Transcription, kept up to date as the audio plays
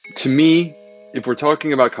To me, if we're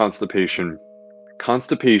talking about constipation,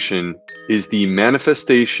 constipation is the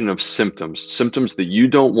manifestation of symptoms that you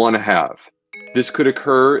don't want to have. This could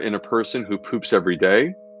occur in a person who poops every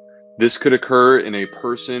day. This could occur in a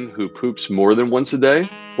person who poops more than once a day,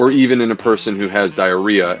 or even in a person who has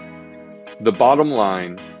diarrhea. The bottom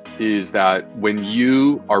line is that when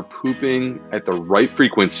you are pooping at the right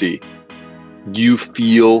frequency, you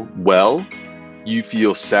feel well, you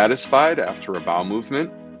feel satisfied after a bowel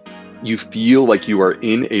movement, you feel like you are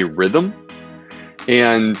in a rhythm.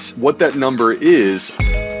 And what that number is.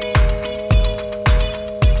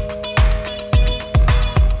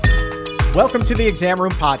 Welcome to the Exam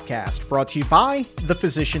Room Podcast, brought to you by the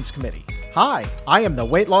Physicians Committee. Hi, I am the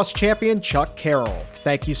weight loss champion, Chuck Carroll.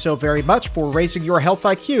 Thank you so very much for raising your health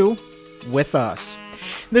IQ with us.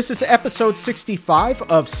 This is episode 65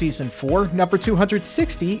 of season 4, number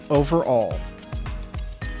 260 overall.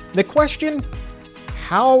 The question,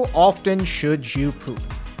 how often should you poop?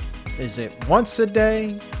 Is it once a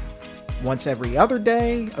day, once every other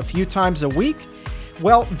day, a few times a week?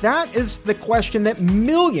 Well, that is the question that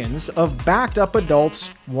millions of backed up adults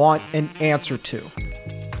want an answer to.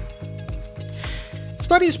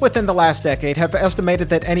 Studies within the last decade have estimated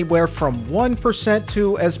that anywhere from 1%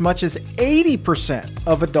 to as much as 80%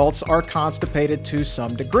 of adults are constipated to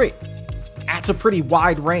some degree. That's a pretty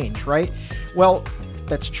wide range, right? Well,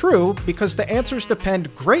 that's true because the answers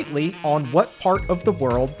depend greatly on what part of the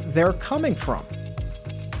world they're coming from.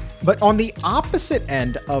 But on the opposite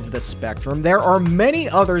end of the spectrum, there are many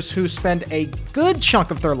others who spend a good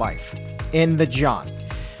chunk of their life in the john,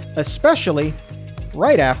 especially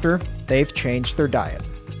right after they've changed their diet.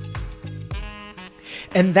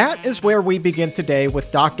 And that is where we begin today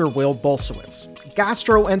with Dr. Will Bulsiewicz,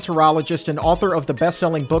 gastroenterologist and author of the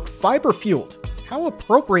best-selling book Fiber Fueled. How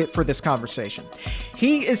appropriate for this conversation.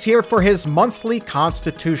 He is here for his monthly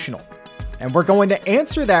constitutional, and we're going to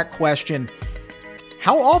answer that question: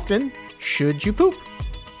 how often should you poop?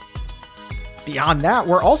 Beyond that,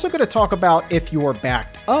 we're also going to talk about, if you're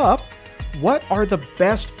backed up, what are the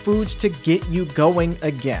best foods to get you going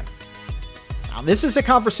again? Now, this is a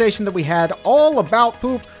conversation that we had all about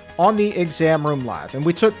poop on the Exam Room Live, and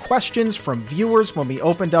we took questions from viewers when we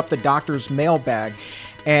opened up the doctor's mailbag.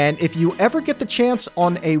 And if you ever get the chance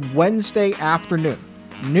on a Wednesday afternoon,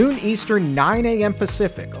 noon Eastern, 9 a.m.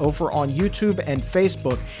 Pacific, over on YouTube and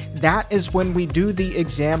Facebook, that is when we do the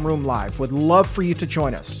Exam Room Live. Would love for you to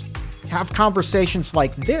join us. Have conversations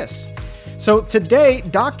like this. So today,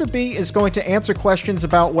 Dr. B is going to answer questions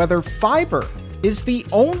about whether fiber is the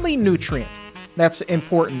only nutrient that's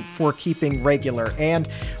important for keeping regular, and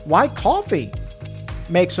why coffee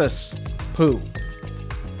makes us poo.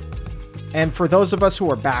 And for those of us who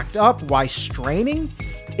are backed up, why straining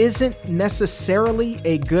isn't necessarily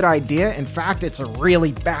a good idea. In fact, it's a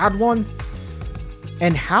really bad one.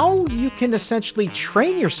 And how you can essentially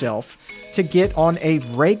train yourself to get on a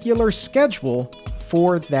regular schedule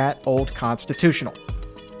for that old constitutional.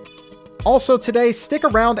 Also today, stick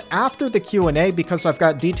around after the Q&A because I've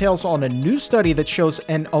got details on a new study that shows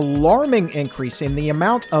an alarming increase in the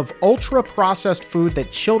amount of ultra-processed food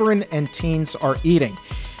that children and teens are eating.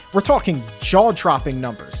 We're talking jaw-dropping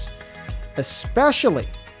numbers, especially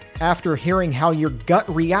after hearing how your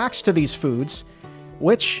gut reacts to these foods,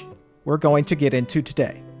 which we're going to get into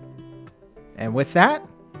today. And with that,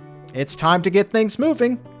 it's time to get things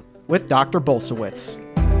moving with Dr. Bulsiewicz.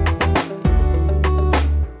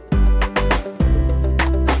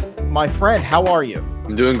 My friend, how are you?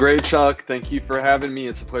 I'm doing great, Chuck. Thank you for having me.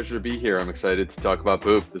 It's a pleasure to be here. I'm excited to talk about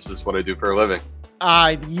poop. This is what I do for a living.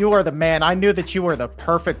 You are the man. I knew that you were the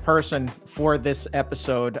perfect person for this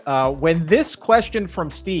episode. When this question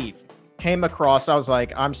from Steve came across, I was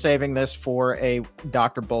like, I'm saving this for a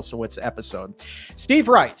Dr. Bulsiewicz episode. Steve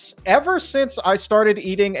writes, ever since I started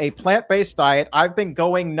eating a plant-based diet, I've been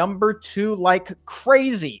going number 2 like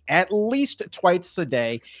crazy, at least twice a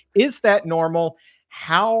day. Is that normal?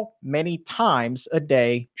 How many times a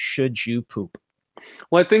day should you poop?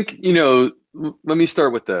 Well, I think, let me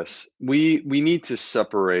start with this. We need to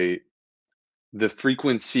separate the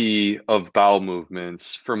frequency of bowel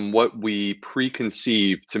movements from what we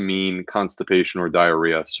preconceive to mean constipation or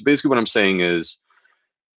diarrhea. So basically what I'm saying is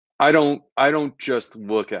I don't just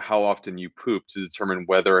look at how often you poop to determine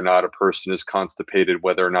whether or not a person is constipated,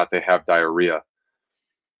 whether or not they have diarrhea.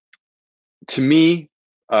 To me,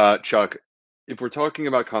 Chuck, if we're talking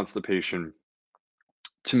about constipation,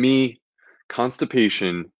 to me,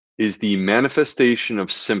 constipation is the manifestation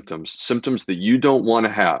of symptoms that you don't want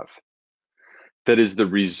to have, that is the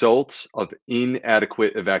result of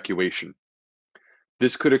inadequate evacuation.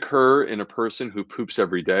 This could occur in a person who poops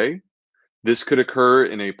every day. This could occur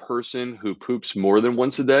in a person who poops more than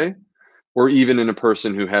once a day, or even in a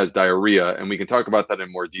person who has diarrhea, and we can talk about that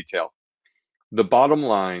in more detail. The bottom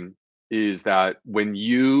line is that when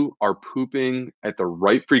you are pooping at the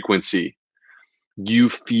right frequency, you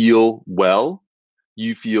feel well,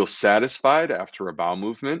 you feel satisfied after a bowel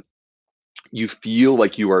movement, you feel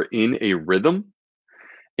like you are in a rhythm.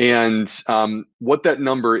 And what that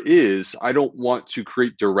number is, I don't want to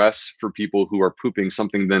create duress for people who are pooping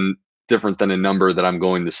something then different than a number that I'm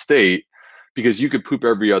going to state, because you could poop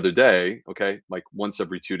every other day, okay, like once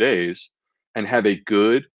every 2 days, and have a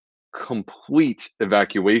good, complete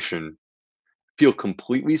evacuation, feel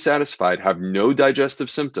completely satisfied, have no digestive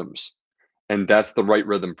symptoms, and that's the right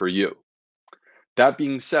rhythm for you. That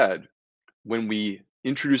being said, when we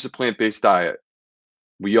introduce a plant based diet,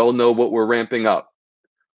 we all know what we're ramping up.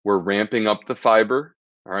 We're ramping up the fiber.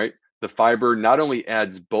 All right. The fiber not only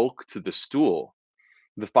adds bulk to the stool,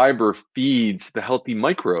 the fiber feeds the healthy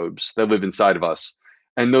microbes that live inside of us.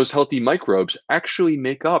 And those healthy microbes actually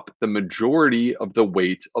make up the majority of the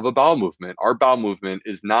weight of a bowel movement. Our bowel movement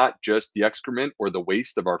is not just the excrement or the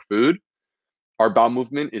waste of our food. Our bowel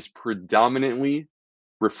movement is predominantly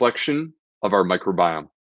reflection of our microbiome.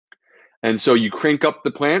 And so you crank up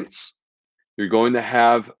the plants, you're going to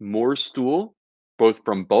have more stool, both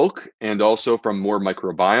from bulk and also from more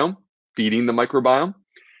microbiome, feeding the microbiome.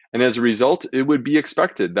 And as a result, it would be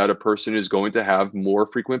expected that a person is going to have more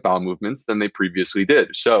frequent bowel movements than they previously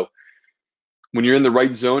did. So when you're in the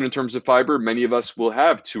right zone in terms of fiber, many of us will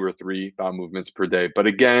have 2 or 3 bowel movements per day. But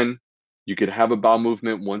again, you could have a bowel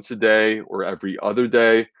movement once a day or every other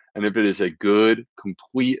day. And if it is a good,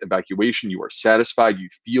 complete evacuation, you are satisfied, you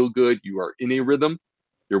feel good, you are in a rhythm,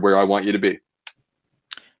 you're where I want you to be.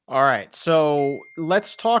 All right. So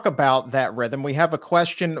let's talk about that rhythm. We have a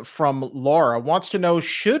question from Laura. Wants to know,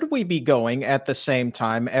 should we be going at the same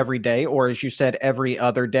time every day, or as you said, every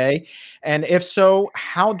other day? And if so,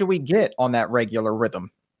 how do we get on that regular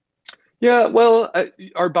rhythm? Yeah, well,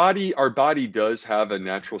 our body does have a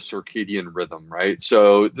natural circadian rhythm, right?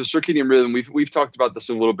 So the circadian rhythm, we've talked about this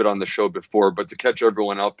a little bit on the show before, but to catch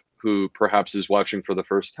everyone up who perhaps is watching for the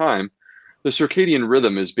first time, the circadian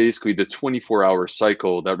rhythm is basically the 24-hour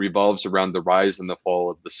cycle that revolves around the rise and the fall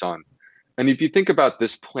of the sun. And if you think about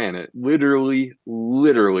this planet, literally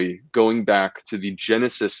going back to the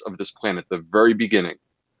genesis of this planet, the very beginning,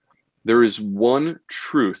 there is one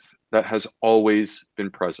truth that has always been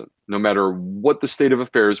present. No matter what the state of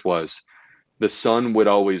affairs was, the sun would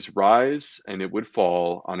always rise and it would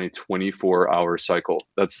fall on a 24-hour cycle.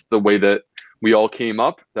 That's the way that we all came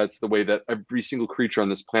up. That's the way that every single creature on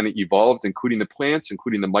this planet evolved, including the plants,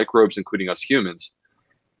 including the microbes, including us humans.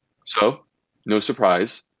 So, no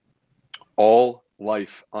surprise, all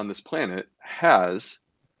life on this planet has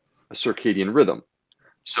a circadian rhythm.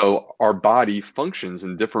 So, our body functions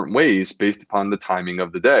in different ways based upon the timing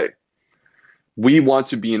of the day. We want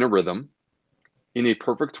to be in a rhythm. In a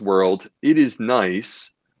perfect world, it is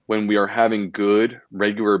nice when we are having good,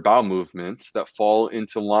 regular bowel movements that fall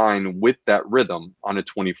into line with that rhythm on a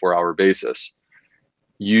 24-hour basis.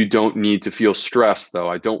 You don't need to feel stressed, though.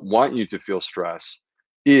 I don't want you to feel stress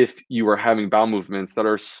if you are having bowel movements that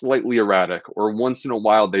are slightly erratic, or once in a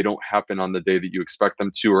while they don't happen on the day that you expect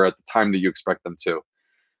them to or at the time that you expect them to.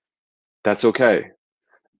 That's okay.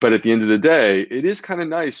 But at the end of the day, it is kind of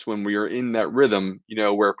nice when we are in that rhythm,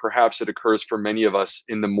 where perhaps it occurs for many of us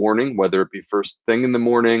in the morning, whether it be first thing in the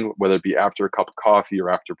morning, whether it be after a cup of coffee or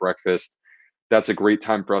after breakfast. That's a great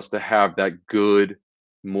time for us to have that good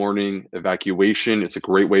morning evacuation. It's a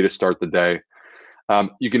great way to start the day.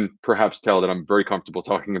 You can perhaps tell that I'm very comfortable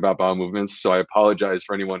talking about bowel movements, so I apologize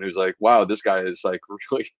for anyone who's like, "Wow, this guy is like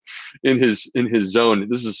really in his zone."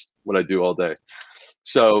 This is what I do all day.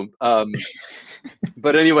 So,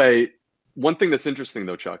 but anyway, one thing that's interesting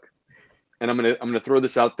though, Chuck, and I'm gonna throw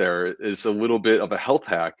this out there, is a little bit of a health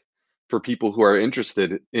hack for people who are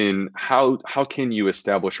interested in how can you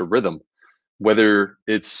establish a rhythm, whether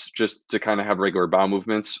it's just to kind of have regular bowel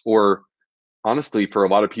movements, or honestly, for a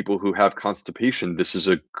lot of people who have constipation, this is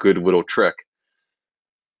a good little trick.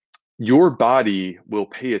 Your body will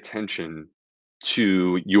pay attention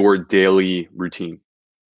to your daily routine.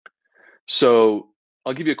 So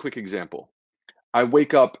I'll give you a quick example. I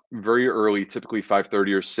wake up very early, typically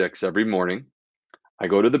 5:30 or 6 every morning. I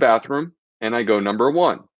go to the bathroom and I go number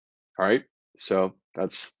 1. All right? So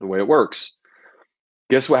that's the way it works.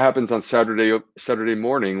 Guess what happens on Saturday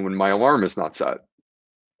morning when my alarm is not set?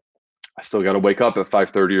 I still got to wake up at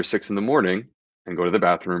 5:30 or 6 in the morning and go to the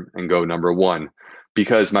bathroom and go number 1,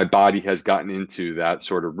 because my body has gotten into that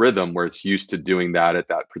sort of rhythm where it's used to doing that at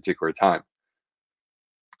that particular time.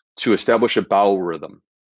 To establish a bowel rhythm,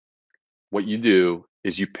 what you do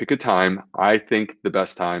is you pick a time. I think the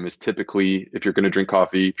best time is typically if you're going to drink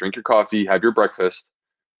coffee, drink your coffee, have your breakfast.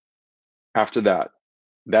 After that,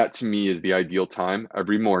 that to me is the ideal time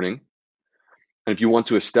every morning. And if you want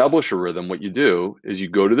to establish a rhythm, what you do is you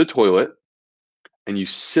go to the toilet and you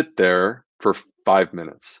sit there for 5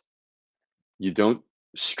 minutes. You don't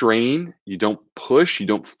strain, you don't push, you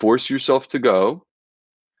don't force yourself to go.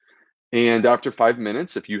 And after 5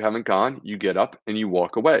 minutes, if you haven't gone, you get up and you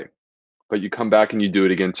walk away. But you come back and you do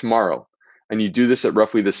it again tomorrow. And you do this at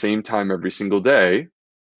roughly the same time every single day.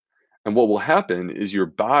 And what will happen is your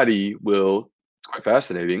body will, it's quite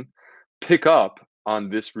fascinating, pick up on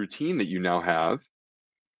this routine that you now have.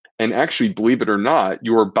 And actually, believe it or not,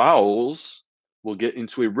 your bowels will get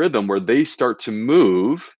into a rhythm where they start to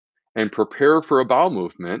move and prepare for a bowel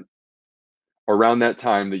movement around that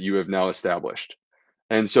time that you have now established.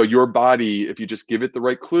 And so your body, if you just give it the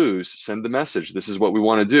right clues, send the message, this is what we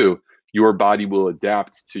want to do, your body will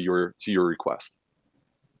adapt to your request.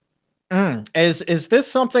 Is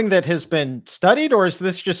this something that has been studied, or is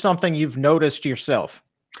this just something you've noticed yourself?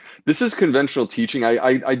 This is conventional teaching.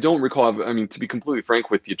 I don't recall. I mean, to be completely frank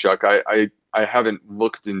with you, Chuck, I haven't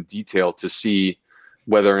looked in detail to see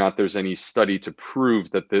whether or not there's any study to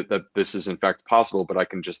prove that that this is in fact possible. But I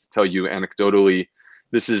can just tell you anecdotally,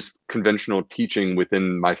 this is conventional teaching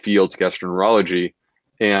within my field, gastroenterology,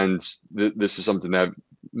 and this is something that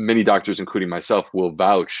many doctors, including myself, will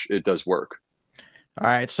vouch it does work. All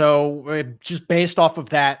right. So just based off of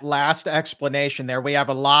that last explanation there, we have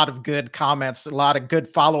a lot of good comments, a lot of good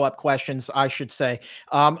follow-up questions, I should say.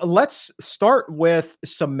 Let's start with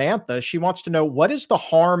Samantha. She wants to know, what is the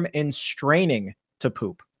harm in straining to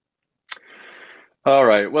poop? All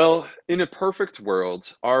right. Well, in a perfect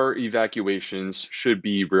world, our evacuations should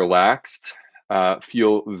be relaxed,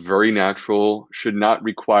 feel very natural, should not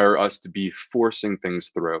require us to be forcing things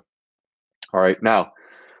through. All right. Now,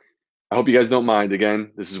 I hope you guys don't mind.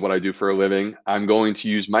 Again, this is what I do for a living. I'm going to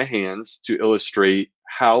use my hands to illustrate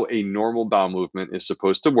how a normal bowel movement is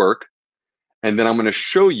supposed to work. And then I'm going to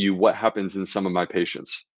show you what happens in some of my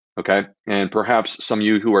patients. Okay. And perhaps some of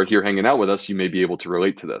you who are here hanging out with us, you may be able to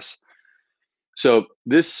relate to this. So,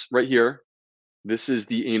 this right here, this is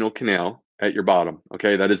the anal canal at your bottom.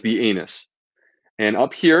 Okay. That is the anus. And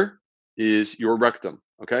up here is your rectum.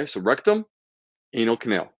 Okay. So, rectum, anal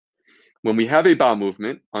canal. When we have a bowel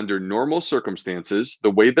movement under normal circumstances,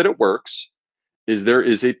 the way that it works is there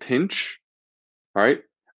is a pinch, all right?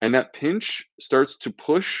 And that pinch starts to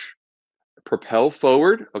propel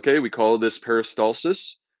forward. Okay, we call this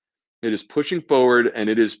peristalsis. It is pushing forward and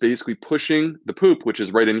it is basically pushing the poop, which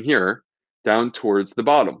is right in here, down towards the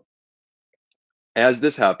bottom. As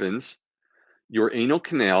this happens, your anal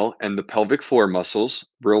canal and the pelvic floor muscles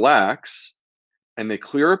relax and they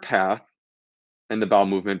clear a path and the bowel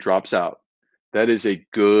movement drops out. That is a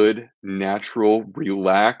good, natural,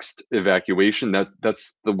 relaxed evacuation.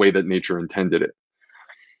 That's the way that nature intended it.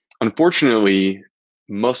 Unfortunately,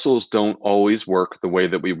 muscles don't always work the way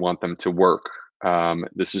that we want them to work.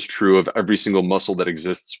 This is true of every single muscle that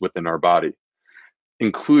exists within our body,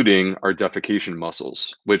 including our defecation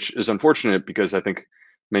muscles, which is unfortunate because I think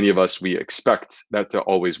many of us, we expect that to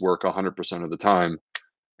always work 100% of the time.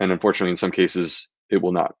 And unfortunately, in some cases, it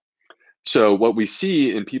will not. So what we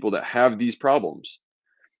see in people that have these problems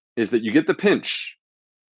is that you get the pinch,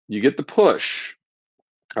 you get the push,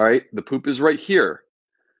 all right? The poop is right here,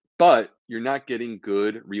 but you're not getting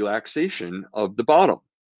good relaxation of the bottom,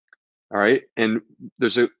 all right? And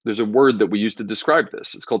there's a word that we use to describe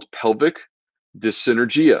this. It's called pelvic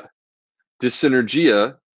dyssynergia.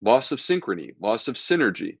 Dyssynergia, loss of synchrony, loss of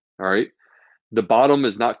synergy, all right? The bottom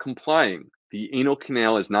is not complying. The anal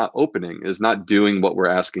canal is not opening, is not doing what we're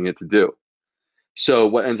asking it to do. So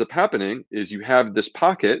what ends up happening is you have this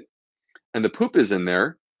pocket and the poop is in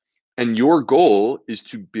there, and your goal is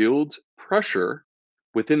to build pressure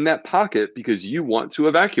within that pocket because you want to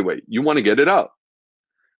evacuate. You want to get it out.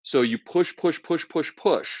 So you push, push, push, push,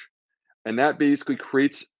 push. And that basically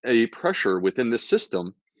creates a pressure within the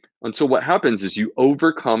system until what happens is you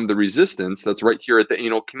overcome the resistance that's right here at the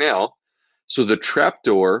anal canal. So the trap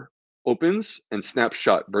door opens and snaps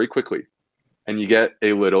shut very quickly. And you get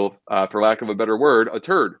a little, for lack of a better word, a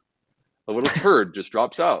turd. A little turd just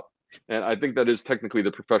drops out. And I think that is technically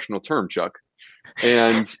the professional term, Chuck.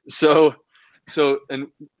 And and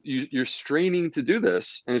you're straining to do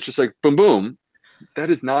this, and it's just like boom, boom. That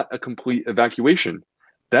is not a complete evacuation.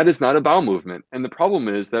 That is not a bowel movement. And the problem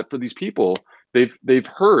is that for these people, they've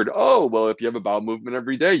heard, oh, well, if you have a bowel movement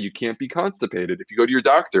every day, you can't be constipated. If you go to your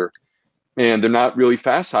doctor, and they're not really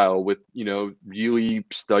facile with, really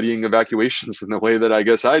studying evacuations in the way that I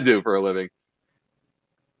guess I do for a living.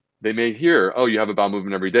 They may hear, oh, you have a bowel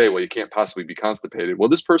movement every day. Well, you can't possibly be constipated. Well,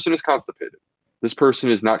 this person is constipated. This person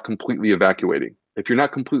is not completely evacuating. If you're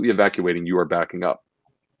not completely evacuating, you are backing up.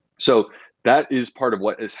 So that is part of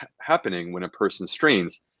what is happening when a person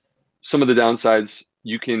strains. Some of the downsides,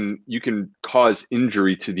 you can cause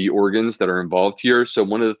injury to the organs that are involved here. So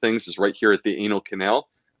one of the things is right here at the anal canal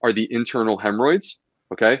are the internal hemorrhoids.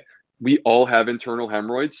 Okay, we all have internal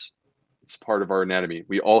hemorrhoids. It's part of our anatomy.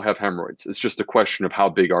 We all have hemorrhoids. It's just a question of how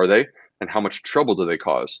big are they and how much trouble do they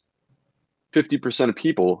cause. 50% of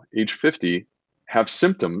people age 50 have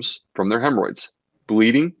symptoms from their hemorrhoids: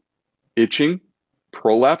 bleeding, itching,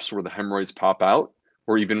 prolapse where the hemorrhoids pop out,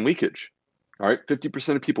 or even leakage. All right,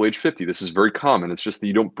 50% of people age 50. This is very common. It's just that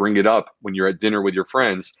you don't bring it up when you're at dinner with your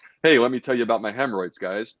friends. Hey, let me tell you about my hemorrhoids,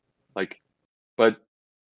 guys. Like, but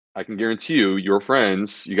I can guarantee you, your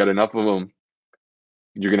friends, you got enough of them,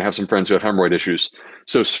 you're going to have some friends who have hemorrhoid issues.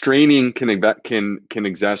 So straining can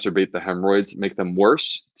exacerbate the hemorrhoids, make them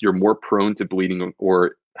worse. You're more prone to bleeding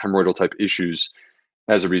or hemorrhoidal type issues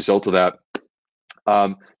as a result of that.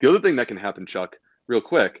 The other thing that can happen, Chuck, real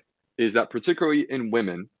quick, is that particularly in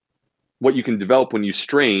women, what you can develop when you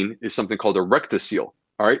strain is something called a rectocele.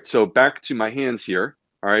 All right, so back to my hands here.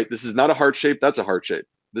 All right, this is not a heart shape, that's a heart shape.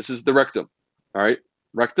 This is the rectum. All right,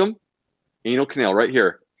 rectum, anal canal right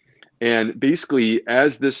here. And basically,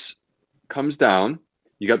 as this comes down,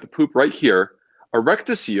 you got the poop right here. A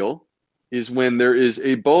rectocele is when there is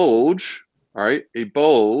a bulge, all right, a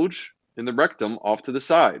bulge in the rectum off to the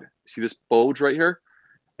side. See this bulge right here?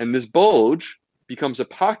 And this bulge becomes a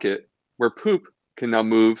pocket where poop can now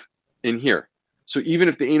move in here. So even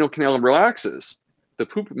if the anal canal relaxes, the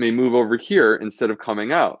poop may move over here instead of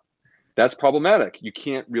coming out. That's problematic. You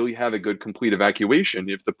can't really have a good complete evacuation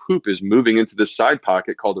if the poop is moving into this side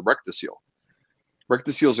pocket called a rectocele.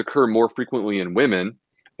 Rectoceles occur more frequently in women,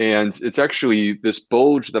 and it's actually this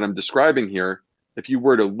bulge that I'm describing here. If you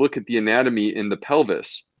were to look at the anatomy in the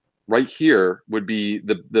pelvis, right here would be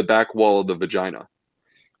the back wall of the vagina.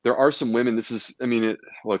 There are some women, this is, I mean,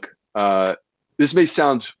 look, this may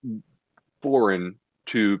sound foreign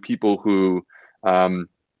to people who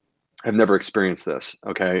have never experienced this,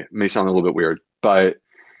 okay? It may sound a little bit weird, but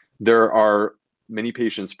there are many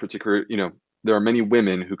patients, particularly, there are many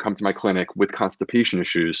women who come to my clinic with constipation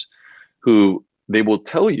issues who they will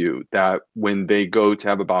tell you that when they go to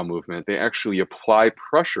have a bowel movement, they actually apply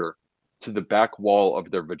pressure to the back wall of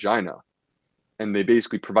their vagina. And they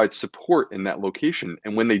basically provide support in that location.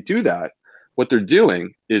 And when they do that, what they're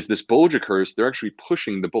doing is this bulge occurs, they're actually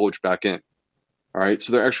pushing the bulge back in. All right.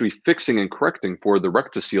 So they're actually fixing and correcting for the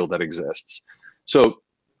rectocele that exists. So,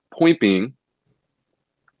 point being,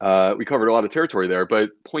 we covered a lot of territory there, but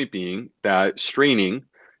point being that straining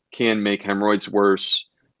can make hemorrhoids worse,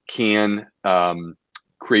 can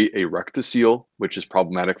create a rectocele, which is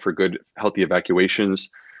problematic for good, healthy evacuations.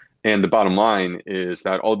 And the bottom line is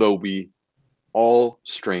that although we all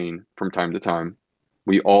strain from time to time,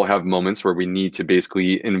 we all have moments where we need to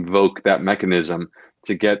basically invoke that mechanism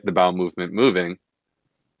to get the bowel movement moving.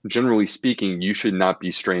 Generally speaking, you should not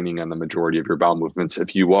be straining on the majority of your bowel movements.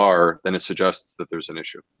 If you are, then it suggests that there's an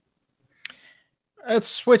issue. Let's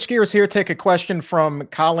switch gears here. Take a question from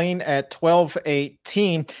Colleen at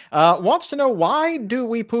 1218. Wants to know, why do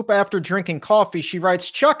we poop after drinking coffee? She writes,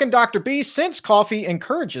 Chuck and Dr. B, since coffee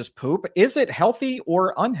encourages poop, is it healthy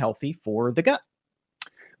or unhealthy for the gut?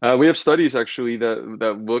 We have studies actually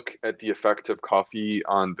that look at the effect of coffee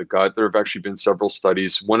on the gut. There have actually been several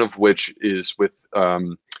studies, one of which is with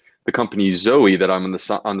the company Zoe that I'm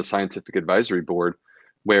on the scientific advisory board,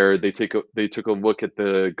 where they took a look at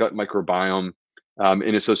the gut microbiome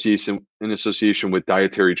in association with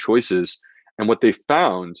dietary choices, and what they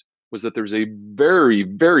found was that there's a very,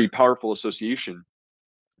 very powerful association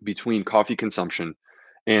between coffee consumption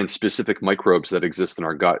and specific microbes that exist in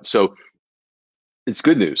our gut. So it's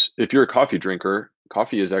good news. If you're a coffee drinker,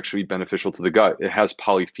 coffee is actually beneficial to the gut. It has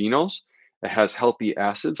polyphenols, it has healthy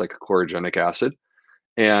acids like chlorogenic acid.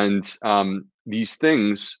 And these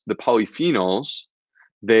things, the polyphenols,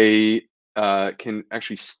 they can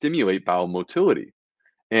actually stimulate bowel motility.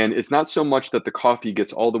 And it's not so much that the coffee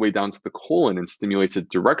gets all the way down to the colon and stimulates it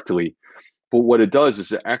directly, but what it does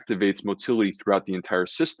is it activates motility throughout the entire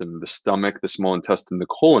system. The stomach, the small intestine, the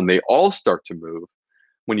colon, they all start to move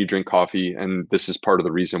when you drink coffee. And this is part of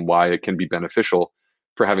the reason why it can be beneficial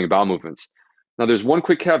for having bowel movements. Now, there's one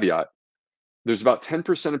quick caveat. There's about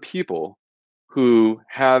 10% of people who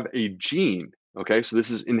have a gene. Okay, so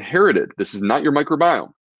this is inherited. This is not your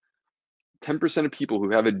microbiome. 10% of people who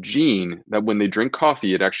have a gene that when they drink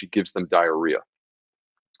coffee, it actually gives them diarrhea.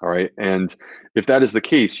 All right. And if that is the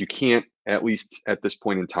case, you can't, at least at this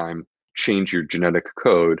point in time, change your genetic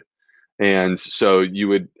code. And so you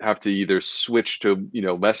would have to either switch to,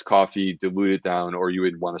 less coffee, dilute it down, or you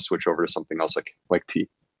would want to switch over to something else like tea.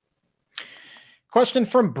 Question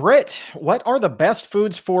from Britt. What are the best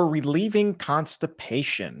foods for relieving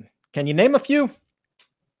constipation? Can you name a few?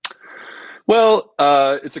 Well,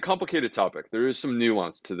 it's a complicated topic. There is some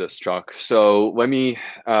nuance to this, Chuck. So let me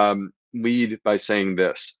lead by saying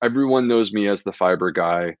this. Everyone knows me as the fiber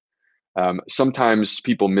guy. Sometimes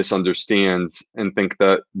people misunderstand and think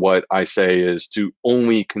that what I say is to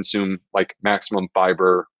only consume like maximum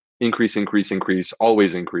fiber, increase, increase, increase,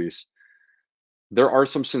 always increase. There are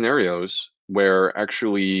some scenarios where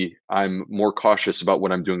actually I'm more cautious about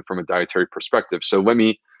what I'm doing from a dietary perspective. So let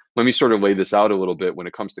me sort of lay this out a little bit when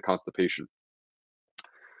it comes to constipation.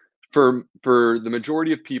 For the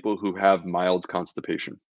majority of people who have mild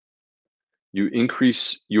constipation, you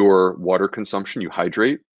increase your water consumption, you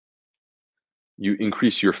hydrate, you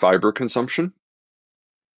increase your fiber consumption,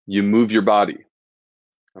 you move your body.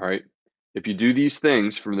 All right. If you do these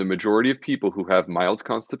things for the majority of people who have mild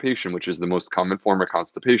constipation, which is the most common form of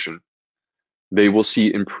constipation, they will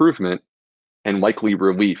see improvement and likely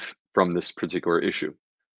relief from this particular issue.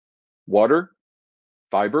 Water,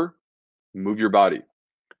 fiber, move your body.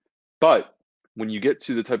 But when you get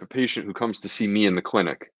to the type of patient who comes to see me in the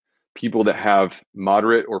clinic, people that have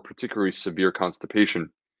moderate or particularly severe constipation,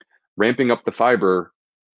 ramping up the fiber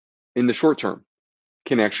in the short term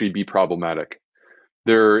can actually be problematic.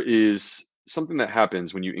 There is something that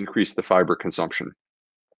happens when you increase the fiber consumption.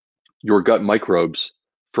 Your gut microbes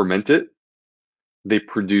ferment it, they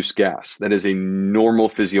produce gas. That is a normal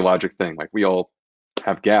physiologic thing. Like we all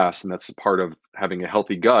have gas, and that's a part of having a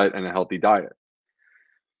healthy gut and a healthy diet.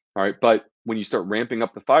 All right. But when you start ramping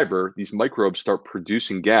up the fiber, these microbes start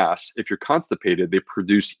producing gas. If you're constipated, they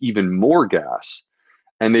produce even more gas.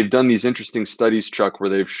 And they've done these interesting studies, Chuck, where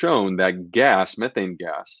they've shown that gas, methane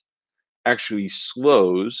gas, actually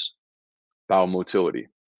slows bowel motility.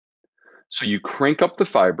 So you crank up the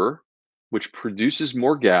fiber, which produces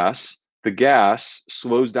more gas. The gas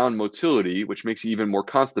slows down motility, which makes you even more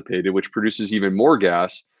constipated, which produces even more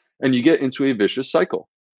gas, and you get into a vicious cycle.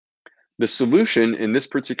 The solution in this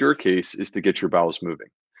particular case is to get your bowels moving.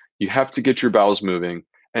 You have to get your bowels moving.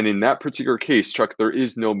 And in that particular case, Chuck, there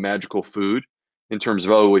is no magical food in terms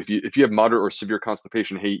of, oh, if you have moderate or severe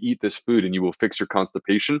constipation, hey, eat this food and you will fix your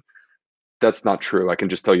constipation. That's not true. I can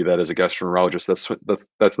just tell you that as a gastroenterologist,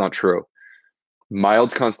 that's not true.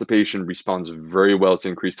 Mild constipation responds very well to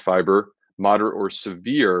increased fiber. Moderate or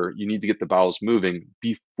severe, you need to get the bowels moving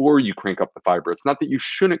before you crank up the fiber. It's not that you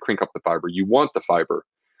shouldn't crank up the fiber. You want the fiber.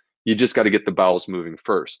 You just got to get the bowels moving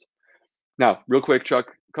first. Now, real quick, Chuck,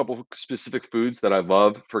 a couple specific foods that I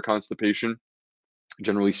love for constipation.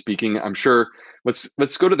 Generally speaking, I'm sure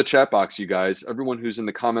let's go to the chat box, you guys. Everyone who's in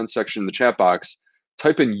the comments section in the chat box,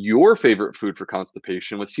 type in your favorite food for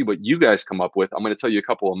constipation. Let's see what you guys come up with. I'm going to tell you a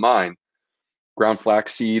couple of mine. Ground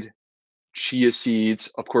flaxseed, chia seeds,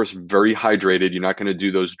 of course, very hydrated. You're not going to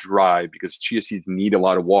do those dry because chia seeds need a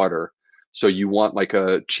lot of water. So you want like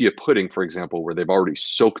a chia pudding, for example, where they've already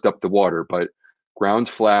soaked up the water, but ground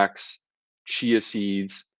flax, chia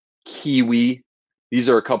seeds, kiwi. These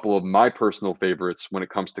are a couple of my personal favorites when it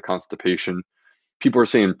comes to constipation. People are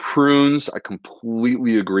saying prunes. I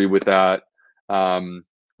completely agree with that.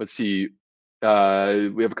 Let's see. We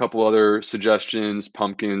have a couple other suggestions: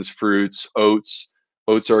 pumpkins, fruits, oats.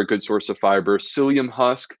 Oats are a good source of fiber. Psyllium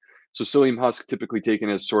husk. So psyllium husk typically taken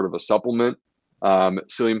as sort of a supplement.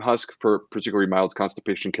 Psyllium husk for particularly mild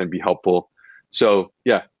constipation can be helpful. So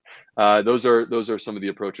yeah, those are some of the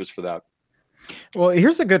approaches for that. Well,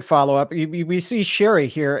 here's a good follow-up. We see Sherry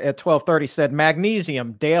here at 12:30 said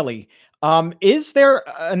magnesium daily. Is there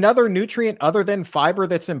another nutrient other than fiber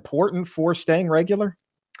that's important for staying regular?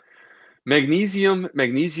 Magnesium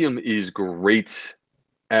is great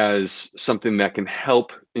as something that can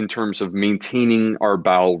help in terms of maintaining our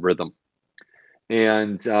bowel rhythm.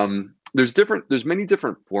 And there's many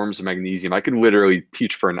different forms of magnesium. I can literally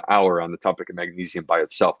teach for an hour on the topic of magnesium by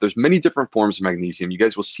itself. There's many different forms of magnesium. You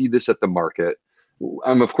guys will see this at the market.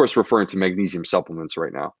 I'm of course referring to magnesium supplements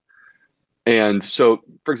right now. And so,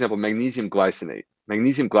 for example, magnesium glycinate.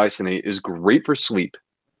 Magnesium glycinate is great for sleep.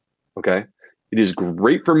 Okay. It is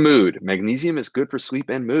great for mood. Magnesium is good for sleep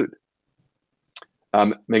and mood.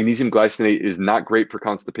 Magnesium glycinate is not great for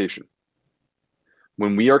constipation.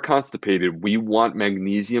 When we are constipated, we want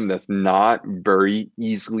magnesium that's not very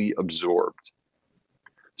easily absorbed.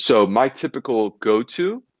 So my typical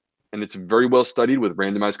go-to, and it's very well studied with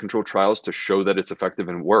randomized controlled trials to show that it's effective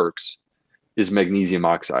and works, is magnesium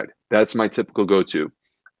oxide. That's my typical go-to.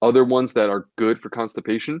 Other ones that are good for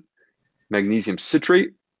constipation: magnesium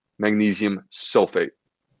citrate, magnesium sulfate.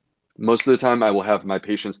 Most of the time, I will have my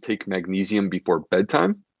patients take magnesium before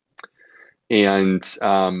bedtime, and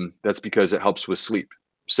that's because it helps with sleep.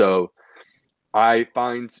 So I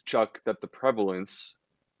find, Chuck, that the prevalence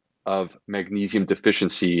of magnesium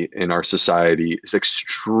deficiency in our society is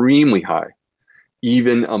extremely high,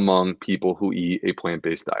 even among people who eat a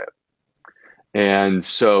plant-based diet. And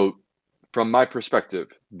so, from my perspective,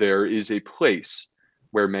 there is a place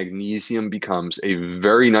where magnesium becomes a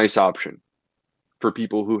very nice option for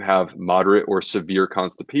people who have moderate or severe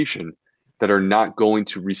constipation that are not going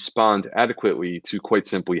to respond adequately to, quite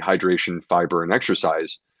simply, hydration, fiber, and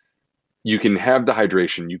exercise. You can have the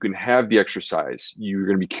hydration, you can have the exercise, you're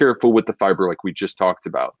going to be careful with the fiber like we just talked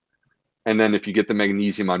about. And then if you get the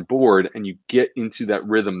magnesium on board and you get into that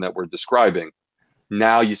rhythm that we're describing,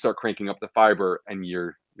 now you start cranking up the fiber and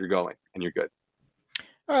you're going and you're good.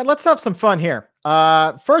 All right, let's have some fun here.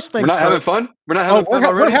 First We're things not first. having fun? We're not having fun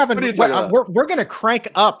already? We're having. What are you talking about? We're going to crank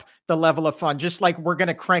up the level of fun, just like we're going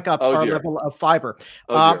to crank up our level of fiber.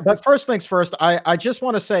 But first things first, I just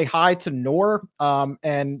want to say hi to Noor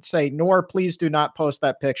and say, Noor, please do not post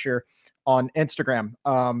that picture on Instagram.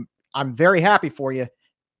 I'm very happy for you.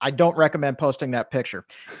 I don't recommend posting that picture.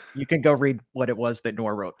 You can go read what it was that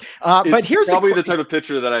Noor wrote. But here's probably the type of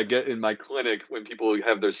picture that I get in my clinic when people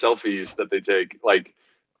have their selfies that they take like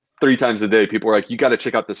 3 times a day. People are like, you got to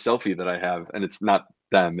check out the selfie that I have. And it's not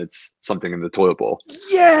them. It's something in the toilet bowl.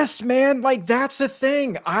 Yes, man. Like, that's a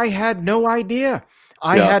thing. I had no idea.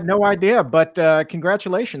 Had no idea, but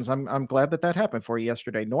congratulations. I'm glad that happened for you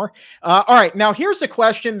yesterday, Noor. All right. Now, here's a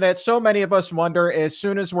question that so many of us wonder as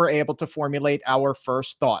soon as we're able to formulate our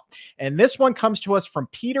first thought. And this one comes to us from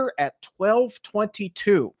Peter at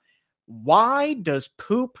 1222. Why does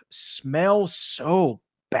poop smell so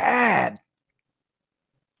bad?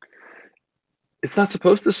 It's not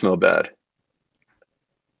supposed to smell bad.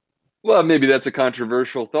 Well, maybe that's a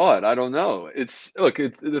controversial thought. I don't know.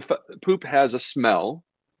 The poop has a smell,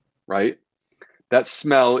 right? That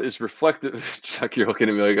smell is reflective. Chuck, you're looking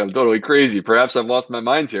at me like I'm totally crazy. Perhaps I've lost my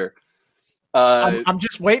mind here. I'm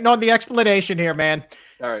just waiting on the explanation here, man.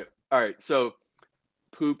 All right. So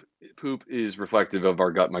poop is reflective of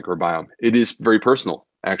our gut microbiome. It is very personal,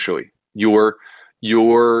 actually. Your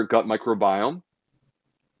gut microbiome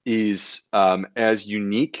is as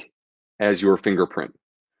unique as your fingerprint.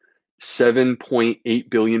 7.8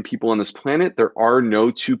 billion people on this planet. There are no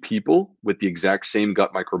 2 people with the exact same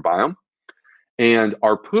gut microbiome. And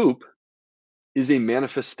our poop is a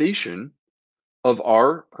manifestation of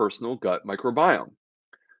our personal gut microbiome.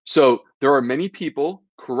 So there are many people,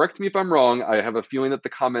 correct me if I'm wrong, I have a feeling that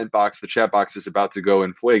the chat box is about to go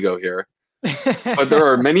in fuego here. But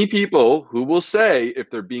there are many people who will say, if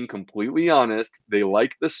they're being completely honest, they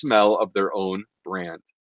like the smell of their own brand.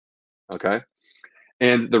 Okay?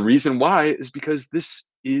 And the reason why is because this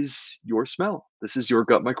is your smell. This is your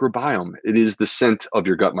gut microbiome. It is the scent of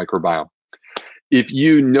your gut microbiome. If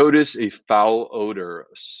you notice a foul odor, a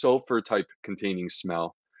sulfur type containing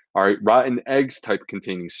smell, all right, rotten eggs type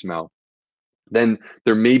containing smell, then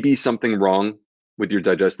there may be something wrong with your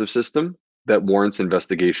digestive system that warrants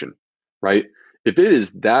investigation, right? If it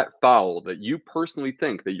is that foul that you personally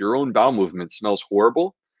think that your own bowel movement smells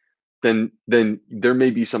horrible, then there may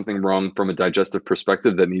be something wrong from a digestive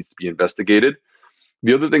perspective that needs to be investigated.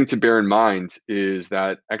 The other thing to bear in mind is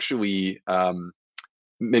that actually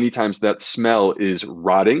many times that smell is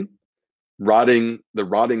rotting. The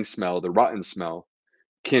rotten smell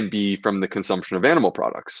can be from the consumption of animal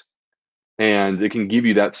products. And it can give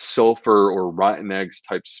you that sulfur or rotten eggs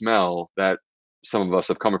type smell that some of us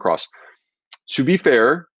have come across. To be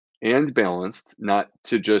fair and balanced, not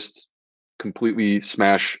to just completely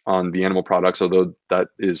smash on the animal products, although that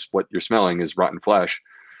is what you're smelling is rotten flesh.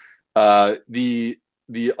 The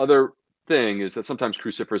other thing is that sometimes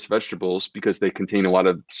cruciferous vegetables, because they contain a lot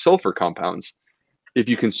of sulfur compounds, if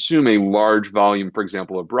you consume a large volume, for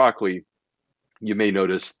example, of broccoli, you may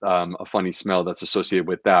notice a funny smell that's associated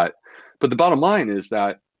with that. But the bottom line is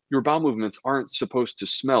that your bowel movements aren't supposed to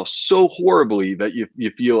smell so horribly that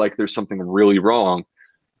you feel like there's something really wrong.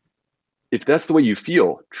 If that's the way you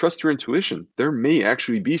feel, trust your intuition. There may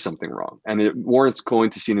actually be something wrong, and it warrants going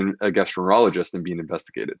to see a gastroenterologist and being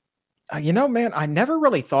investigated. Man, I never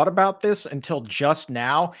really thought about this until just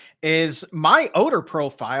now. Is my odor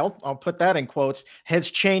profile, I'll put that in quotes,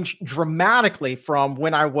 has changed dramatically from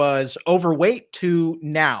when I was overweight to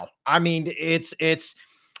now. I mean, it's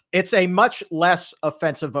a much less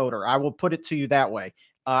offensive odor. I will put it to you that way.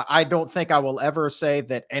 I don't think I will ever say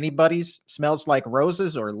that anybody's smells like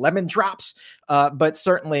roses or lemon drops, but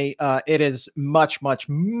certainly it is much, much,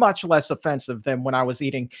 much less offensive than when I was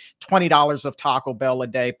eating $20 of Taco Bell a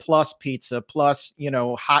day, plus pizza, plus,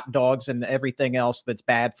 hot dogs and everything else that's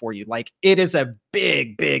bad for you. Like, it is a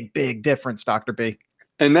big, big, big difference, Dr. B.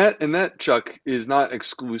 And that, Chuck, is not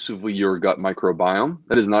exclusively your gut microbiome.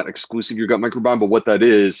 That is not exclusive your gut microbiome, but what that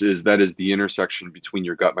is that is the intersection between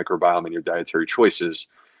your gut microbiome and your dietary choices.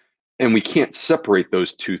 And we can't separate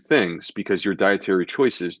those two things because your dietary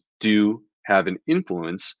choices do have an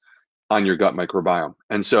influence on your gut microbiome.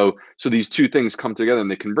 And so these two things come together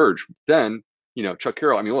and they converge. Then, Chuck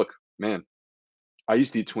Carroll, I mean, look, man, I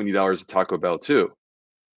used to eat $20 at Taco Bell too.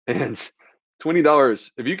 And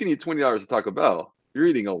 $20, if you can eat $20 at Taco Bell, you're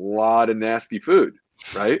eating a lot of nasty food,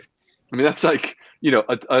 right? I mean, that's like,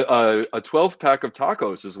 a 12 pack of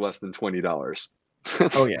tacos is less than $20.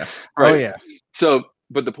 Oh, yeah. Oh, Right. yeah. So,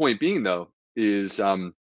 but the point being though, is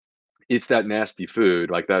it's that nasty food,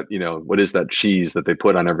 like that, what is that cheese that they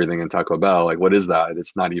put on everything in Taco Bell? Like, what is that?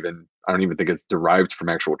 It's not even, I don't even think it's derived from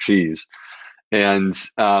actual cheese. And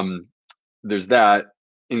there's that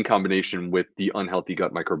in combination with the unhealthy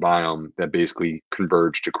gut microbiome that basically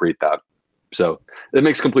converge to create that. So it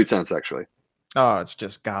makes complete sense, actually. Oh, it's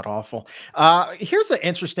just god awful. Here's an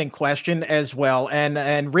interesting question as well,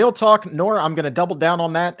 and real talk, Nora. I'm going to double down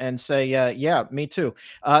on that and say, yeah, me too.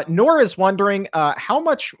 Nora is wondering, how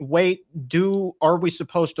much weight are we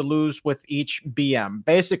supposed to lose with each BM?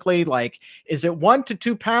 Basically, like, is it 1 to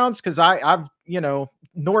 2 pounds? Because I've,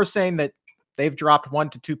 Nora's saying that they've dropped 1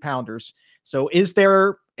 to 2 pounders. So, is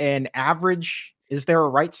there an average? Is there a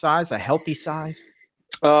right size, a healthy size?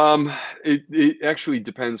 It actually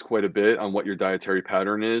depends quite a bit on what your dietary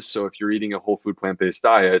pattern is. So if you're eating a whole food plant-based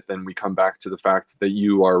diet, then we come back to the fact that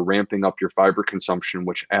you are ramping up your fiber consumption,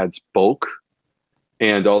 which adds bulk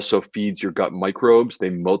and also feeds your gut microbes. They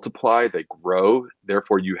multiply, they grow.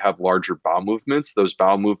 Therefore, you have larger bowel movements. Those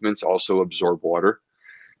bowel movements also absorb water.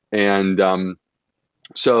 And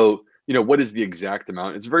what is the exact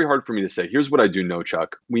amount? It's very hard for me to say. Here's what I do know,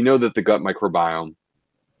 Chuck. We know that the gut microbiome,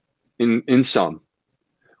 in some,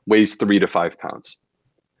 weighs 3 to 5 pounds.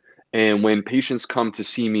 And when patients come to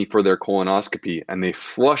see me for their colonoscopy and they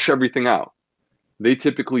flush everything out, they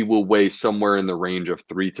typically will weigh somewhere in the range of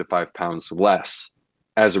 3 to 5 pounds less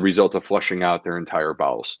as a result of flushing out their entire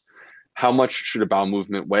bowels. How much should a bowel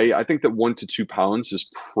movement weigh? I think that 1 to 2 pounds is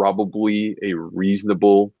probably a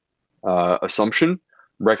reasonable assumption,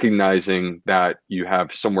 recognizing that you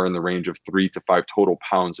have somewhere in the range of 3 to 5 total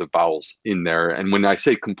pounds of bowels in there. And when I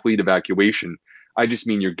say complete evacuation, I just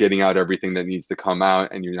mean you're getting out everything that needs to come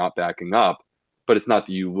out and you're not backing up. But it's not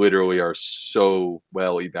that you literally are so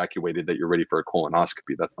well evacuated that you're ready for a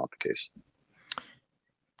colonoscopy. That's not the case.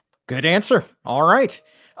 Good answer. All right.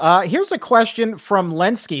 Here's a question from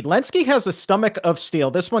Lenski. Lenski has a stomach of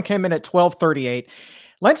steel. This one came in at 1238.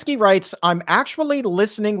 Lenski writes, I'm actually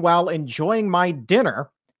listening while enjoying my dinner.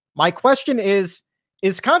 My question is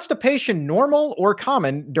constipation normal or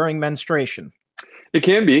common during menstruation? It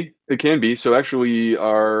can be. It can be. So actually,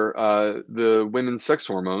 the women's sex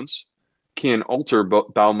hormones can alter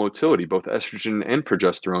bowel motility, both estrogen and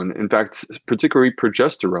progesterone. In fact, particularly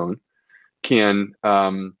progesterone can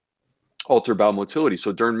alter bowel motility.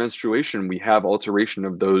 So during menstruation, we have alteration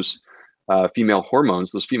of those female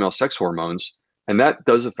hormones, those female sex hormones, and that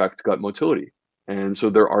does affect gut motility. And so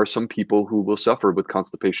there are some people who will suffer with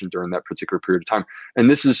constipation during that particular period of time. And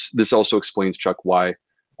this also explains, Chuck, why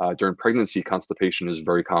during pregnancy constipation is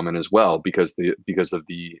very common as well because of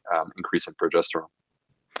the increase in progesterone.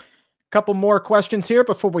 Couple more questions here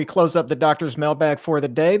before we close up the doctor's mailbag for the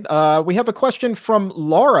day. We have a question from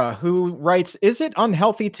Laura who writes, is it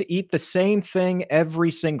unhealthy to eat the same thing every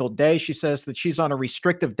single day? She says that she's on a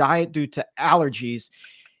restrictive diet due to allergies.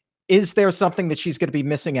 Is there something that she's going to be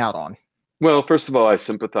missing out on? Well, first of all, I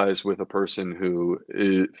sympathize with a person who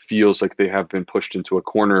feels like they have been pushed into a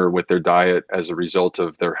corner with their diet as a result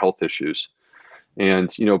of their health issues.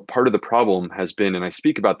 And, part of the problem has been, and I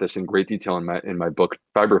speak about this in great detail in my book,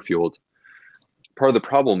 Fiber Fueled. Part of the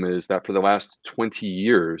problem is that for the last 20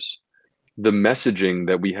 years, the messaging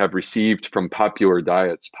that we have received from popular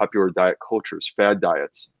diets, popular diet cultures, fad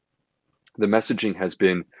diets, the messaging has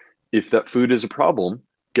been, if that food is a problem,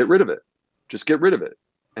 get rid of it. Just get rid of it.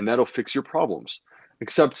 And that'll fix your problems.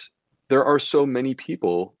 Except there are so many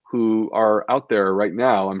people who are out there right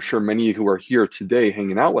now, I'm sure many who are here today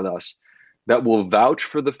hanging out with us, that will vouch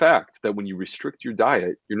for the fact that when you restrict your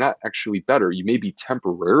diet, you're not actually better. You may be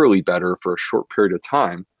temporarily better for a short period of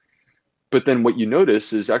time. But then what you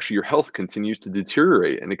notice is actually your health continues to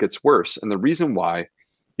deteriorate and it gets worse. And the reason why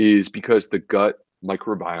is because the gut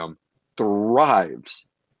microbiome thrives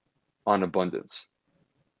on abundance,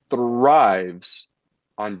 thrives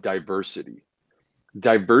on diversity.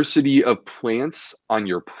 Diversity of plants on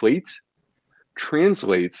your plate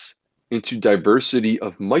translates into diversity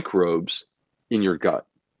of microbes in your gut.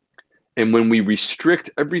 And when we restrict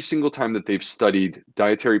every single time that they've studied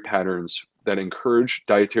dietary patterns that encourage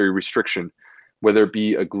dietary restriction, whether it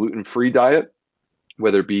be a gluten-free diet,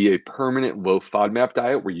 whether it be a permanent low FODMAP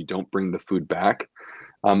diet where you don't bring the food back,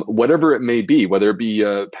 whatever it may be, whether it be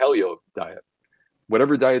a paleo diet,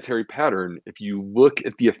 whatever dietary pattern, if you look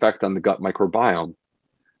at the effect on the gut microbiome,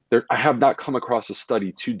 I have not come across a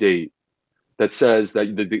study to date that says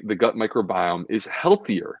that the gut microbiome is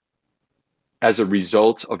healthier as a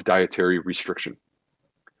result of dietary restriction.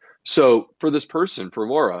 So for this person, for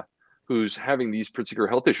Laura, who's having these particular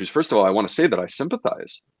health issues, first of all, I want to say that I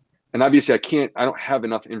sympathize. And obviously I don't have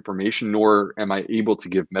enough information, nor am I able to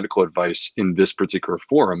give medical advice in this particular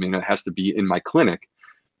forum. And it has to be in my clinic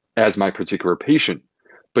as my particular patient.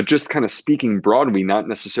 But just kind of speaking broadly, not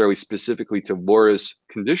necessarily specifically to Laura's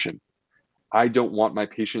condition, I don't want my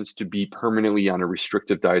patients to be permanently on a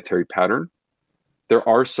restrictive dietary pattern. There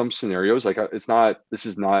are some scenarios, like this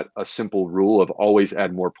is not a simple rule of always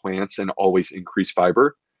add more plants and always increase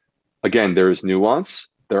fiber. Again, there is nuance.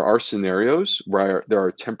 There are scenarios where there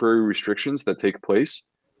are temporary restrictions that take place,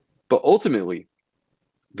 but ultimately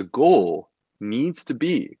the goal needs to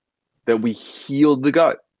be that we heal the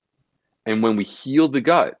gut. And when we heal the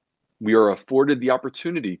gut, we are afforded the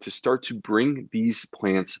opportunity to start to bring these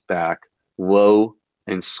plants back low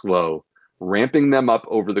and slow, ramping them up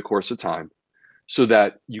over the course of time so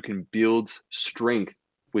that you can build strength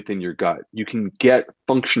within your gut. You can get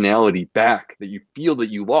functionality back that you feel that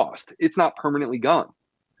you lost. It's not permanently gone.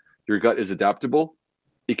 Your gut is adaptable.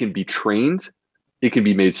 It can be trained. It can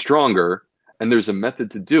be made stronger. And there's a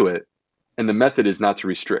method to do it. And the method is not to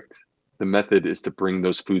restrict. The method is to bring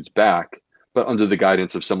those foods back, but under the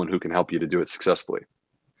guidance of someone who can help you to do it successfully.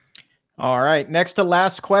 All right. Next to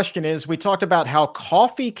last question is, we talked about how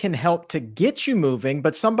coffee can help to get you moving,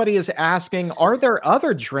 but somebody is asking, are there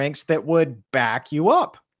other drinks that would back you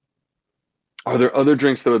up? Are there other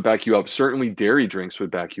drinks that would back you up? Certainly dairy drinks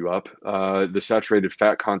would back you up. The saturated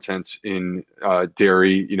fat content in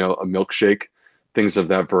dairy, a milkshake, things of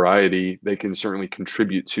that variety, they can certainly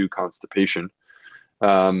contribute to constipation.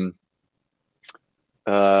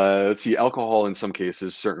 Let's see, alcohol in some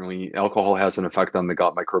cases, certainly alcohol has an effect on the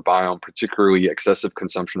gut microbiome, particularly excessive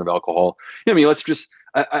consumption of alcohol. I mean,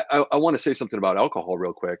 I want to say something about alcohol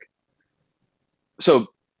real quick. So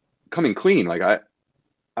coming clean, like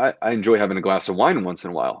I enjoy having a glass of wine once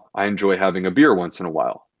in a while. I enjoy having a beer once in a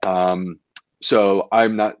while. So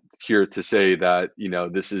I'm not here to say that,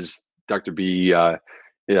 this is Dr. B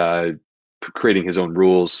creating his own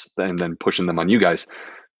rules and then pushing them on you guys.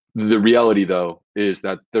 The reality, though, is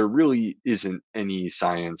that there really isn't any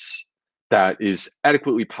science that is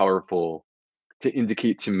adequately powerful to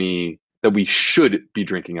indicate to me that we should be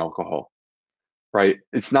drinking alcohol, right?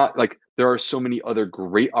 It's not like there are so many other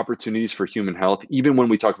great opportunities for human health. Even when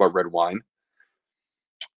we talk about red wine,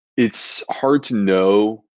 it's hard to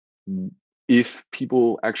know if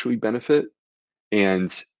people actually benefit.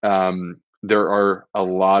 And there are a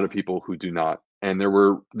lot of people who do not. And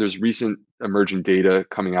there's recent emerging data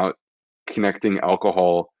coming out connecting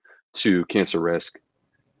alcohol to cancer risk.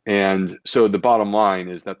 And so the bottom line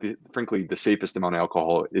is that frankly, the safest amount of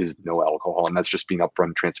alcohol is no alcohol. And that's just being upfront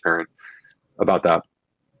and transparent about that.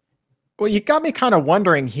 Well, you got me kind of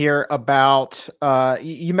wondering here about,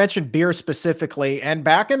 you mentioned beer specifically, and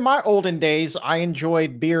back in my olden days, I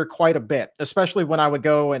enjoyed beer quite a bit, especially when I would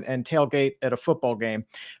go and tailgate at a football game.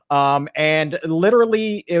 And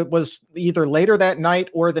literally it was either later that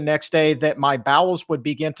night or the next day that my bowels would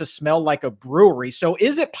begin to smell like a brewery. So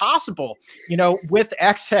is it possible, with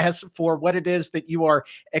excess for what it is that you are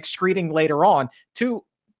excreting later on to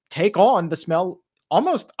take on the smell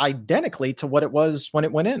almost identically to what it was when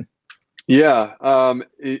it went in? Yeah.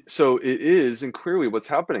 So it is, and clearly what's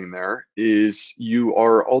happening there is you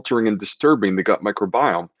are altering and disturbing the gut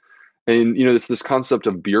microbiome. And, it's this concept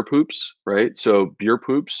of beer poops, right? So beer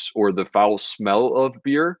poops, or the foul smell of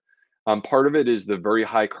beer, part of it is the very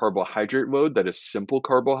high carbohydrate load that is simple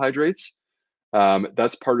carbohydrates.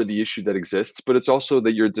 That's part of the issue that exists, but it's also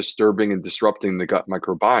that you're disturbing and disrupting the gut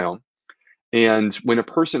microbiome. And when a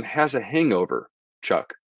person has a hangover,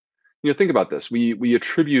 Chuck, think about this. We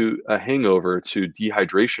attribute a hangover to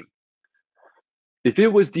dehydration. If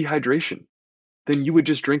it was dehydration, then you would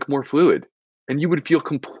just drink more fluid and you would feel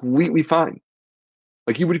completely fine.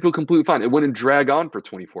 Like you would feel completely fine. It wouldn't drag on for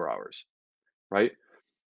 24 hours, right?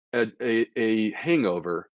 A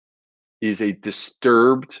hangover is a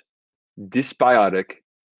disturbed, dysbiotic,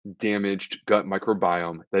 damaged gut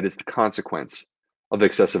microbiome that is the consequence of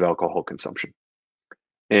excessive alcohol consumption.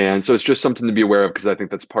 And so it's just something to be aware of because I think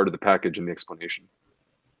that's part of the package and the explanation.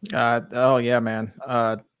 Oh yeah, man.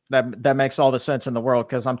 That makes all the sense in the world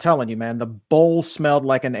because I'm telling you, man, the bowl smelled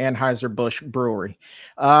like an Anheuser-Busch brewery.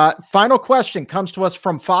 Final question comes to us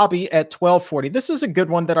from Fabi at 1240. This is a good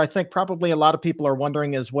one that I think probably a lot of people are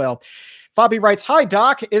wondering as well. Fabi writes, "Hi,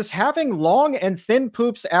 Doc. Is having long and thin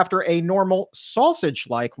poops after a normal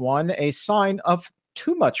sausage-like one a sign of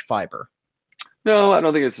too much fiber?" No, I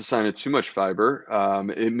don't think it's a sign of too much fiber.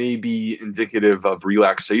 It may be indicative of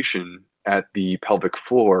relaxation at the pelvic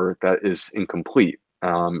floor that is incomplete.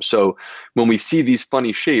 So when we see these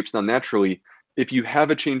funny shapes, now naturally, if you have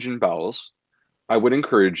a change in bowels, I would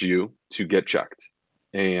encourage you to get checked.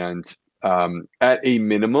 And at a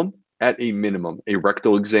minimum, a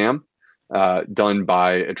rectal exam done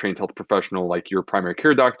by a trained health professional like your primary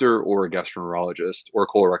care doctor or a gastroenterologist or a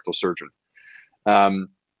colorectal surgeon.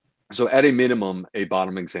 So at a minimum, a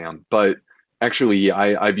bottom exam. But actually,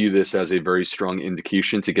 I view this as a very strong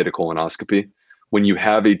indication to get a colonoscopy. When you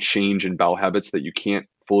have a change in bowel habits that you can't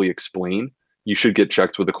fully explain, you should get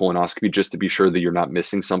checked with a colonoscopy just to be sure that you're not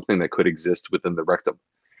missing something that could exist within the rectum.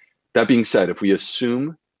 That being said, if we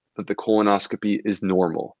assume that the colonoscopy is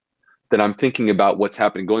normal, then I'm thinking about what's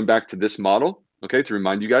happening. Going back to this model, okay, to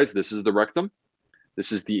remind you guys, this is the rectum.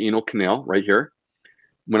 This is the anal canal right here.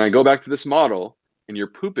 When I go back to this model and you're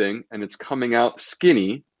pooping and it's coming out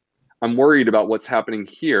skinny, I'm worried about what's happening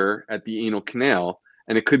here at the anal canal.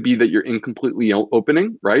 And it could be that you're incompletely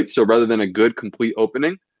opening, right? So rather than a good complete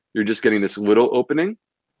opening, you're just getting this little opening.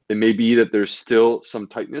 It may be that there's still some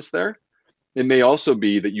tightness there. It may also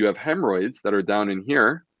be that you have hemorrhoids that are down in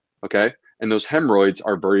here, okay? And those hemorrhoids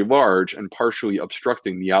are very large and partially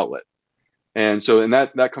obstructing the outlet. And so, and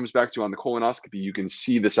that comes back to on the colonoscopy, you can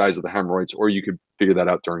see the size of the hemorrhoids, or you could figure that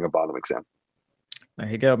out during a bottom exam. There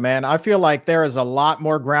you go, man. I feel like there is a lot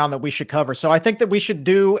more ground that we should cover. So I think that we should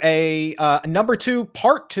do a number 2,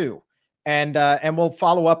 part 2, and we'll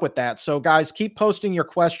follow up with that. So guys, keep posting your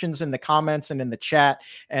questions in the comments and in the chat,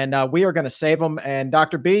 and we are going to save them. And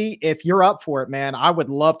Dr. B, if you're up for it, man, I would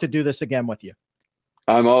love to do this again with you.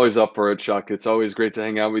 I'm always up for it, Chuck. It's always great to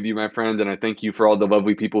hang out with you, my friend. And I thank you for all the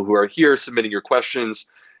lovely people who are here submitting your questions,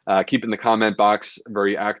 keeping the comment box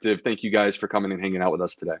very active. Thank you guys for coming and hanging out with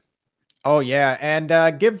us today. Oh, yeah.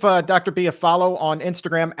 And give Dr. B a follow on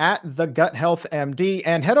Instagram at The Gut Health MD,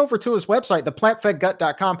 and head over to his website,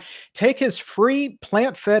 theplantfedgut.com. Take his free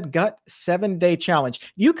Plant Fed Gut 7-day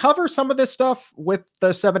challenge. You cover some of this stuff with the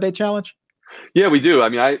 7-day challenge? Yeah, we do. I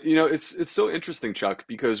mean, it's so interesting, Chuck,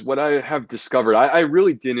 because what I have discovered, I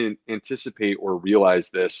really didn't anticipate or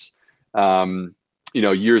realize this,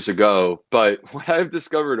 years ago. But what I've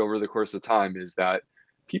discovered over the course of time is that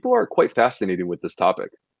people are quite fascinated with this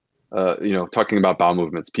topic. Talking about bowel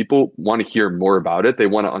movements, people want to hear more about it. They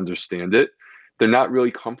want to understand it. They're not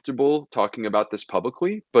really comfortable talking about this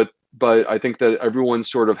publicly, but I think that everyone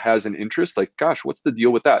sort of has an interest. Like, gosh, what's the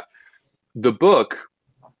deal with that? The book,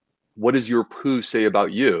 What Does Your Poo Say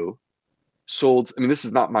About You? Sold. I mean, this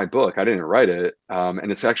is not my book. I didn't write it, and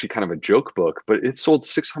it's actually kind of a joke book. But it sold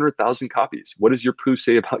 600,000 copies. What does your poo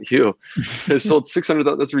say about you? It sold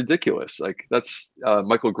 600,000. That's ridiculous. Like that's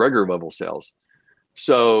Michael Greger level sales.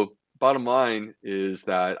 So bottom line is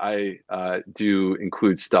that I do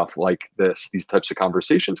include stuff like these types of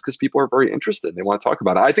conversations because people are very interested. They want to talk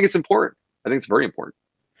about it. I think it's important. I think it's very important.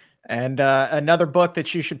 And another book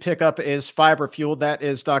that you should pick up is Fiber Fuel. That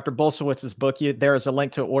is Dr. Bulsiewicz's book. There is a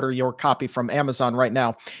link to order your copy from Amazon right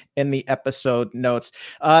now in the episode notes.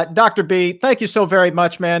 Dr. B, thank you so very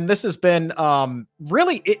much, man. This has been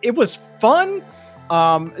really, it was fun.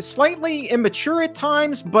 Slightly immature at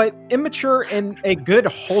times, but immature in a good,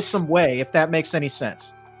 wholesome way, if that makes any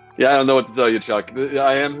sense. Yeah, I don't know what to tell you, Chuck.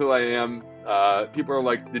 I am who I am. People are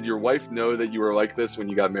like, did your wife know that you were like this when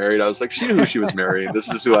you got married? I was like, she knew who she was marrying. This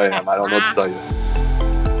is who I am. I don't know what to tell you.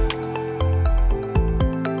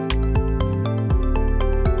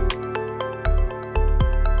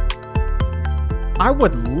 I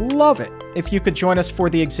would love it if you could join us for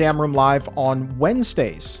the Exam Room Live on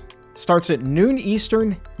Wednesdays. Starts at noon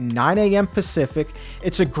Eastern, 9 a.m. Pacific.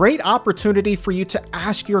 It's a great opportunity for you to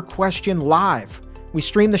ask your question live. We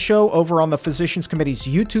stream the show over on the Physicians Committee's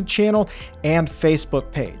YouTube channel and Facebook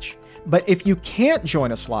page. But if you can't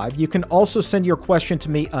join us live, you can also send your question to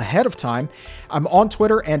me ahead of time. I'm on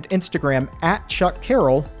Twitter and Instagram at Chuck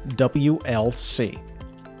Carroll, WLC.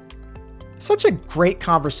 Such a great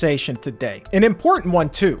conversation today. An important one,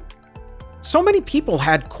 too. So many people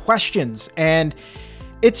had questions, and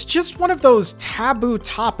It's just one of those taboo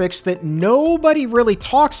topics that nobody really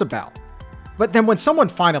talks about. But then when someone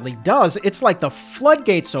finally does, it's like the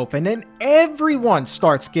floodgates open and everyone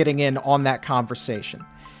starts getting in on that conversation.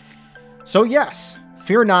 So yes,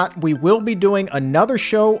 fear not, we will be doing another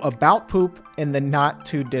show about poop in the not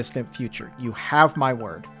too distant future. You have my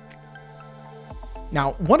word.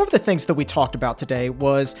 Now, one of the things that we talked about today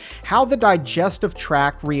was how the digestive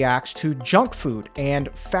tract reacts to junk food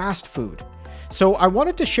and fast food. So I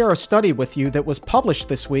wanted to share a study with you that was published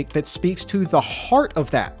this week that speaks to the heart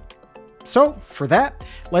of that. So for that,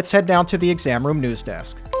 let's head down to the exam room news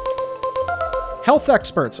desk. Health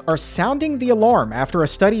experts are sounding the alarm after a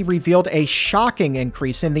study revealed a shocking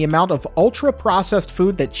increase in the amount of ultra-processed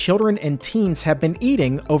food that children and teens have been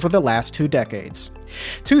eating over the last 2 decades.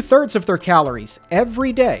 2/3 of their calories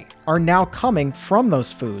every day are now coming from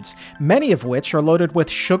those foods, many of which are loaded with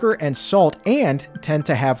sugar and salt and tend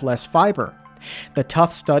to have less fiber. The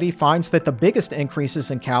Tough study finds that the biggest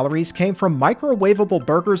increases in calories came from microwavable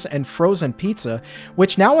burgers and frozen pizza,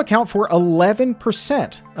 which now account for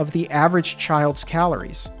 11% of the average child's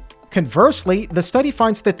calories. Conversely, the study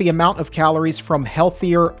finds that the amount of calories from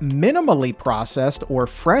healthier, minimally processed or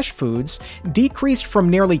fresh foods decreased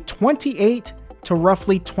from nearly 28 to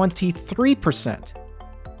roughly 23%.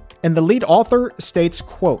 And the lead author states,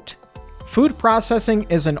 quote, "Food processing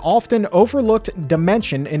is an often overlooked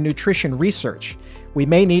dimension in nutrition research. We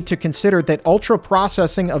may need to consider that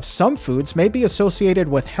ultra-processing of some foods may be associated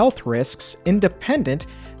with health risks independent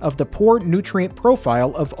of the poor nutrient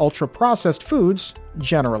profile of ultra-processed foods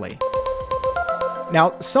generally."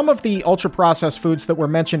 Now, some of the ultra-processed foods that were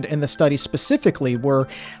mentioned in the study specifically were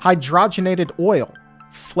hydrogenated oil,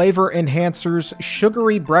 flavor enhancers,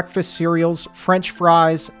 sugary breakfast cereals, French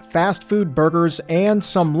fries, fast food burgers, and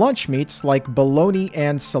some lunch meats like bologna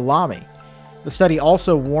and salami. The study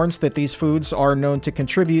also warns that these foods are known to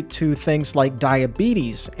contribute to things like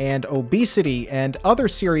diabetes and obesity and other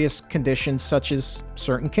serious conditions such as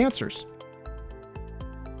certain cancers.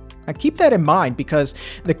 Now keep that in mind because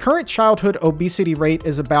the current childhood obesity rate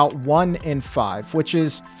is about 1 in 5, which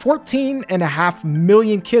is 14.5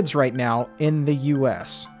 million kids right now in the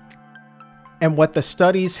US. And what the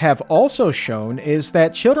studies have also shown is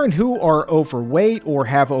that children who are overweight or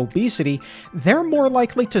have obesity, they're more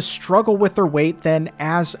likely to struggle with their weight than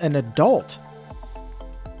as an adult.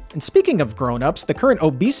 And speaking of grown-ups, the current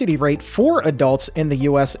obesity rate for adults in the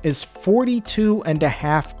US is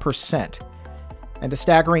 42.5%. And a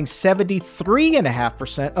staggering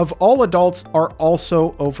 73.5% of all adults are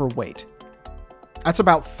also overweight. That's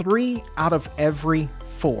about 3 out of every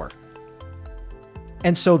 4.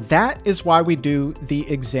 And so that is why we do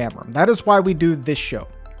the exam room. That is why we do this show.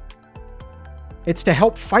 It's to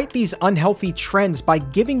help fight these unhealthy trends by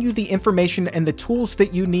giving you the information and the tools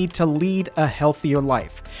that you need to lead a healthier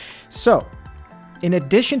life. So, in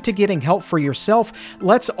addition to getting help for yourself,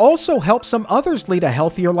 let's also help some others lead a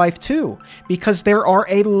healthier life too, because there are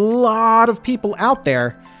a lot of people out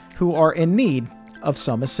there who are in need of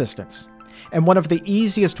some assistance. And one of the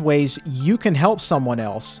easiest ways you can help someone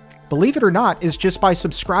else, believe it or not, is just by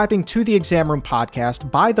subscribing to the Exam Room podcast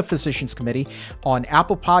by the Physicians Committee on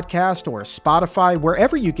Apple Podcast or Spotify,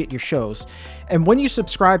 wherever you get your shows. And when you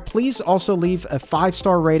subscribe, please also leave a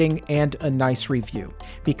 5-star rating and a nice review,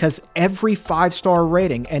 because every 5-star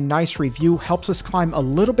rating and nice review helps us climb a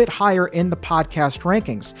little bit higher in the podcast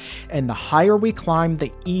rankings. And the higher we climb,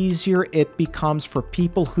 the easier it becomes for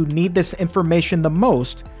people who need this information the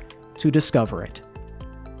most to discover it.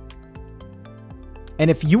 And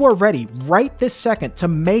if you are ready right this second to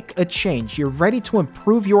make a change, you're ready to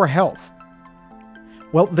improve your health,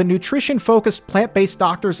 well, the nutrition-focused plant-based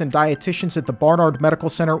doctors and dietitians at the Barnard Medical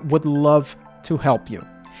Center would love to help you.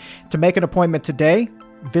 To make an appointment today,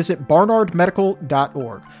 visit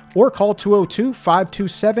barnardmedical.org or call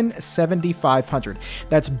 202-527-7500.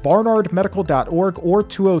 That's barnardmedical.org or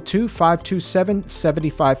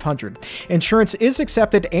 202-527-7500. Insurance is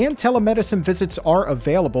accepted and telemedicine visits are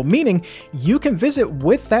available, meaning you can visit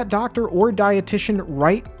with that doctor or dietitian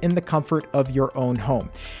right in the comfort of your own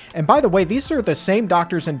home. And by the way, these are the same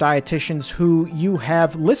doctors and dietitians who you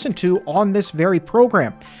have listened to on this very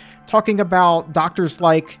program, talking about doctors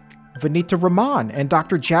like Vanita Rahman and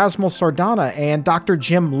Dr. Jasmine Sardana and Dr.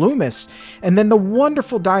 Jim Loomis, and then the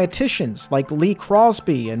wonderful dietitians like Lee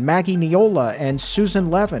Crosby and Maggie Neola and Susan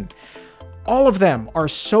Levin. All of them are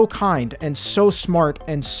so kind and so smart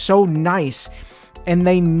and so nice, and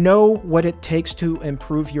they know what it takes to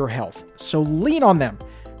improve your health. So lean on them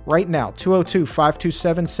right now,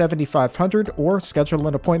 202-527-7500, or schedule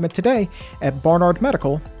an appointment today at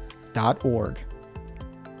barnardmedical.org.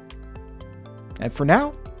 And for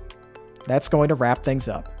now, that's going to wrap things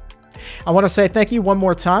up. I want to say thank you one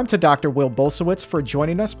more time to Dr. Will Bulsiewicz for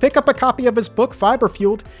joining us. Pick up a copy of his book, Fiber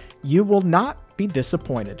Fueled. You will not be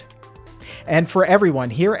disappointed. And for everyone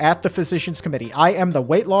here at the Physicians Committee, I am the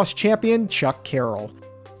weight loss champion, Chuck Carroll.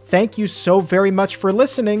 Thank you so very much for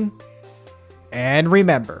listening. And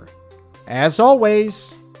remember, as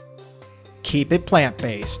always, keep it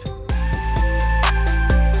plant-based.